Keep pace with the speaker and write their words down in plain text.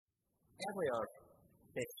Earlier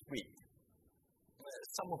this week,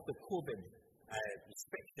 some of the COVID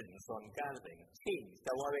restrictions on gathering changed,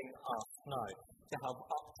 allowing us now to have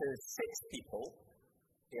up to 6 people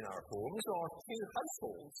in our homes or 2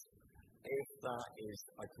 households if that is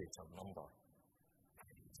a greater number.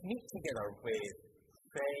 To meet together with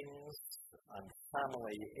friends and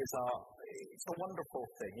family is a wonderful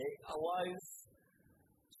thing. It allows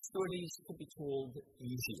stories to be told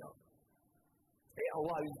easier. It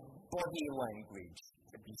allows body language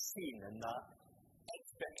to be seen and that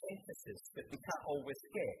extra emphasis that we can't always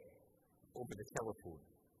get over the telephone.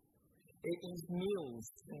 These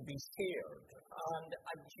meals can be shared and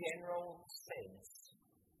a general sense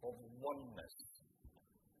of oneness,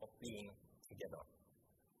 of being together.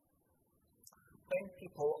 When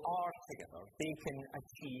people are together, they can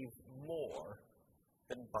achieve more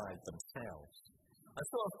than by themselves. And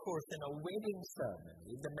so, of course, in a wedding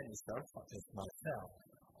ceremony, the minister, such as myself,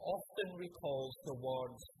 often recalls the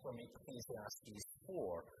words from Ecclesiastes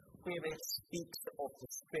 4, where it speaks of the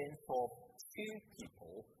strength of 2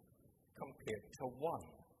 people compared to 1.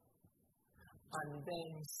 And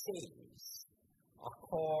then says, a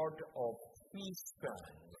cord of 3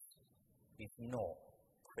 strands is not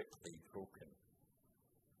quickly broken.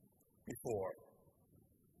 Before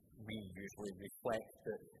we usually reflect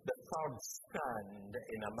that the third strand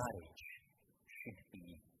in a marriage should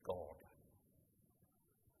be God.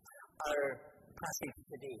 Our passage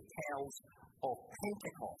today tells of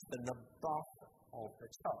Pentecost and the birth of the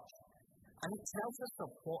church. And it tells us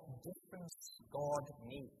of what difference God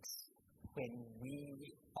makes when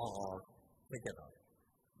we are together.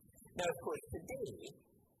 Now, of course, today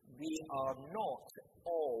we are not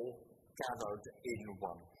all gathered in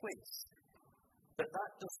one place. But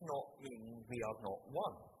that does not mean we are not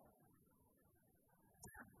one.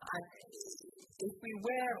 And if we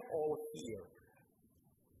were all here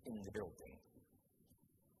in the building,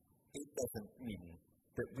 it doesn't mean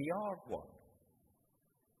that we are one.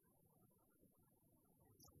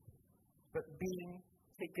 But being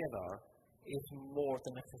together is more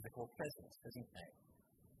than a physical presence, isn't it?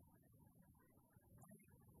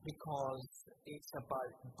 Because it's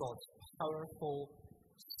about God's powerful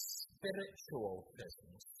spiritual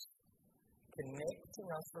presence, connecting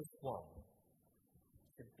us as one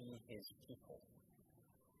to be His people.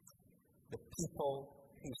 The people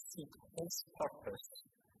who seek His purpose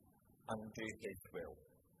and do His will.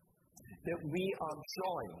 That we are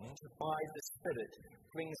joined by the Spirit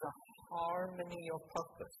brings a harmony of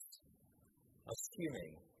purpose,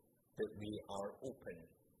 assuming that we are open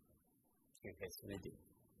to His leading.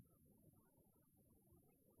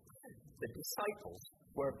 The disciples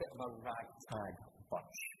were a bit of a ragtag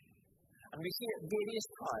bunch. And we see at various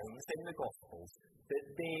times in the Gospels that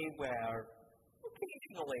they were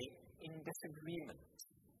occasionally in disagreement.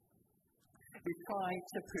 They tried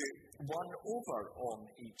to put one over on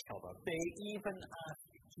each other. They even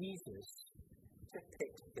asked Jesus to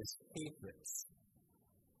pick his favourites.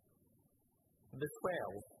 The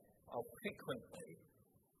 12 are frequently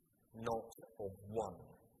not of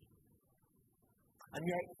one. And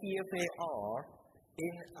yet here they are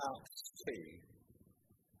in Acts 2,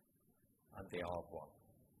 and they are one.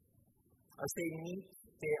 As they meet,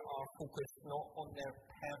 they are focused not on their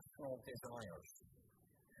personal desires,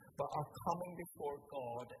 but are coming before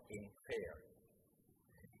God in prayer.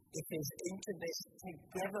 It is into this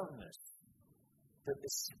togetherness that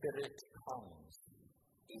the Spirit comes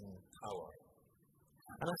in power.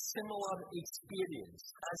 And a similar experience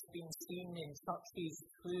has been seen in churches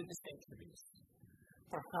through the centuries.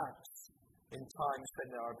 Perhaps in times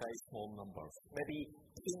when there are very small numbers, maybe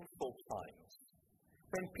painful times,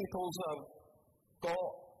 when people have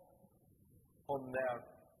got on their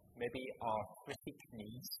maybe arthritic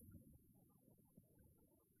knees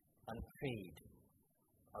and prayed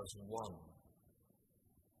as one,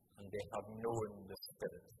 and they have known the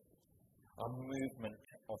Spirit, a movement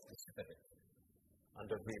of the Spirit,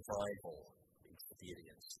 and a revival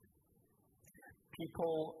experience.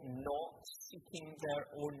 People not seeking their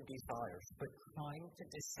own desires, but trying to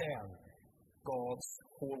discern God's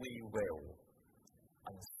holy will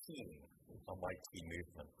and seeing a mighty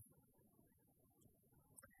movement.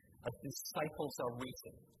 As the disciples are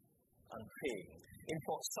waiting and praying in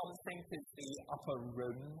what some think is the upper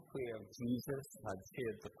room where Jesus had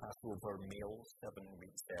shared the Passover meal 7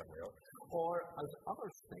 weeks earlier, or as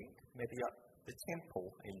others think, maybe at the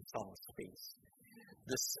temple in some space,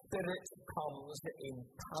 the Spirit comes in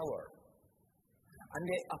power, and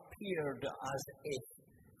it appeared as if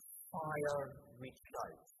fire reached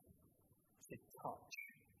out to touch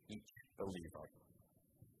each believer.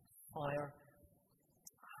 Fire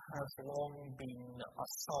has long been a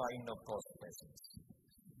sign of God's presence.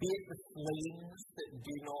 Be it the flames that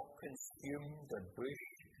do not consume the bush,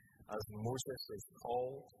 as Moses is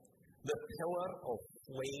called, the pillar of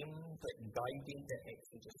flame that guided the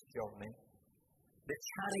Exodus journey, the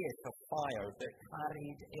chariot of fire that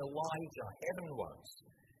carried Elijah heavenwards,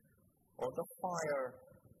 or the fire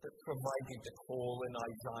that provided the coal in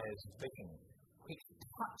Isaiah's vision, which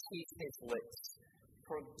touches his lips,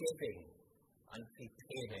 forgiving and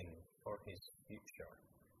preparing for his future.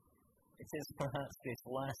 It is perhaps this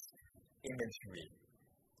last imagery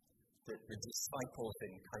that the disciples'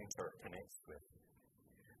 encounter connects with.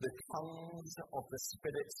 The tongues of the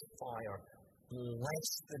Spirit's fire bless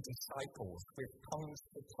the disciples with tongues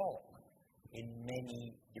to talk in many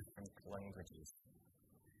different languages.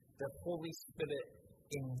 The Holy Spirit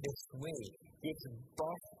in this way gives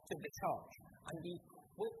birth to the church and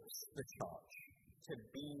equips the church to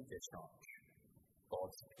be the church,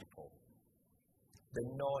 God's people. The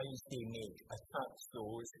noise they make attacks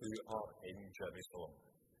those who are in Jerusalem,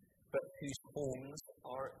 but whose homes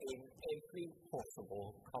are in every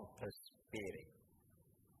possible compass bearing.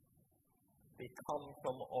 They come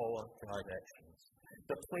from all directions.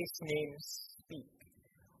 The place names speak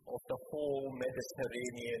of the whole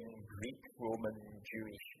Mediterranean, Greek, Roman,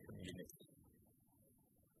 Jewish community.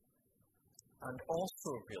 And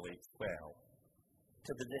also relates well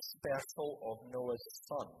to the dispersal of Noah's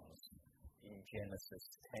sons in Genesis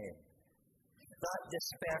 10. That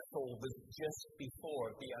dispersal was just before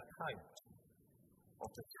the account of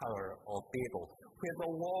the Tower of Babel, where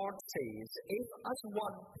the Lord says, if as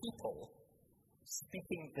one people,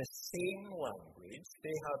 speaking the same language,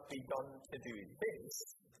 they have begun to do this,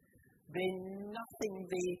 then nothing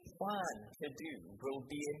they plan to do will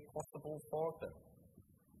be impossible for them.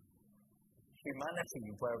 Humanity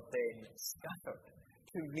were then scattered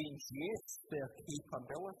to reduce their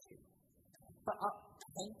capability. But at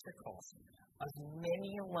Pentecost, as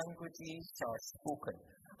many languages are spoken,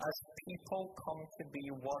 as people come to be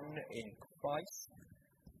one in Christ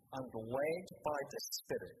and led by the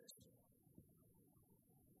Spirit,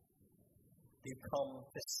 they come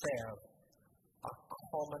to serve a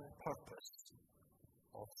common purpose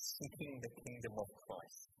of seeking the kingdom of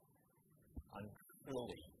Christ. And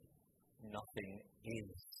truly, nothing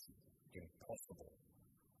is impossible.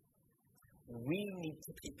 We need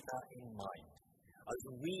to keep that in mind as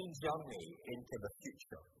we journey into the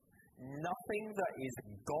future. Nothing that is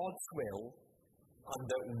God's will and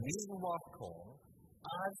that we work on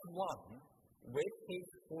as one with His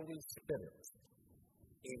Holy Spirit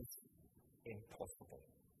is impossible.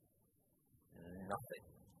 Nothing.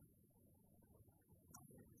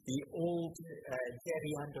 The old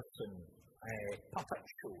Jerry Anderson puppet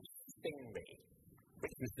show, Stingray,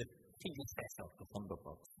 which was the predecessor of the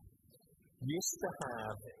Thunderbirds, used to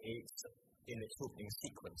have in its opening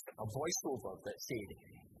sequence a voiceover that said,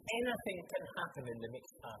 anything can happen in the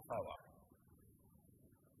next half hour.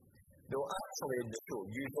 Though actually in the show,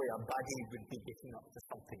 usually a baddie would be getting up to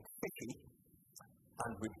something fishy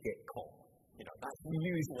and would get caught. That's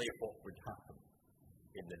usually what would happen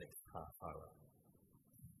in the next half hour.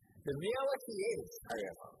 The reality is,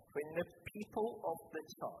 however, when the people of the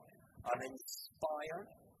church are inspired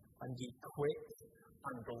and equipped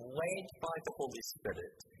and led by the Holy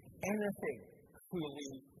Spirit, anything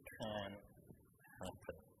truly can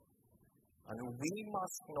happen. And we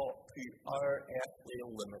must not put our earthly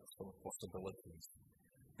limits on possibilities,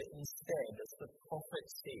 but instead, as the prophet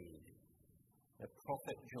said, the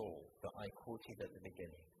prophet Joel that I quoted at the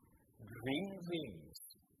beginning, dream dreams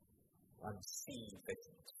and see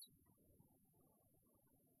visions.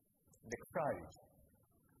 The crowd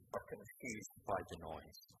are confused by the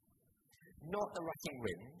noise. Not the rushing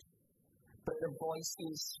wind, but the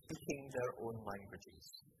voices speaking their own languages.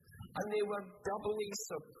 And they were doubly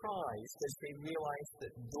surprised as they realized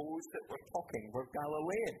that those that were talking were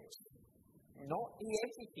Galileans, not the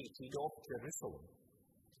educated of Jerusalem.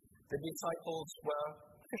 The disciples were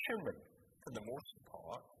fishermen, for the most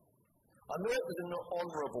part. And though it was an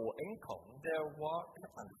honourable income, their work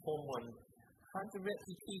and homeland had the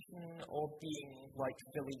reputation of being like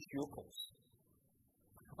village yokels.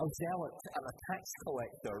 A zealot and a tax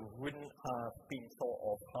collector wouldn't have been thought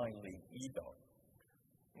of highly either.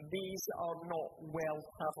 These are not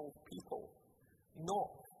well-travelled people, not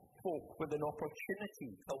folk with an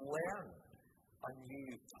opportunity to learn a new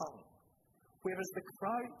tongue. Whereas the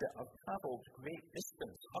crowd that have travelled great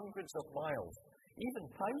distance, hundreds of miles, even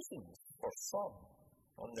thousands for some,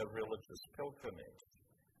 on their religious pilgrimage,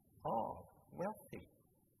 are wealthy,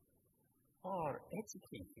 are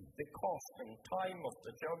educated. The cost and time of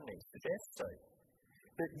the journey suggests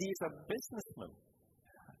that these are businessmen,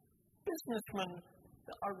 businessmen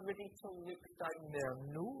that are ready to look down their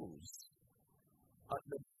nose at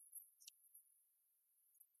the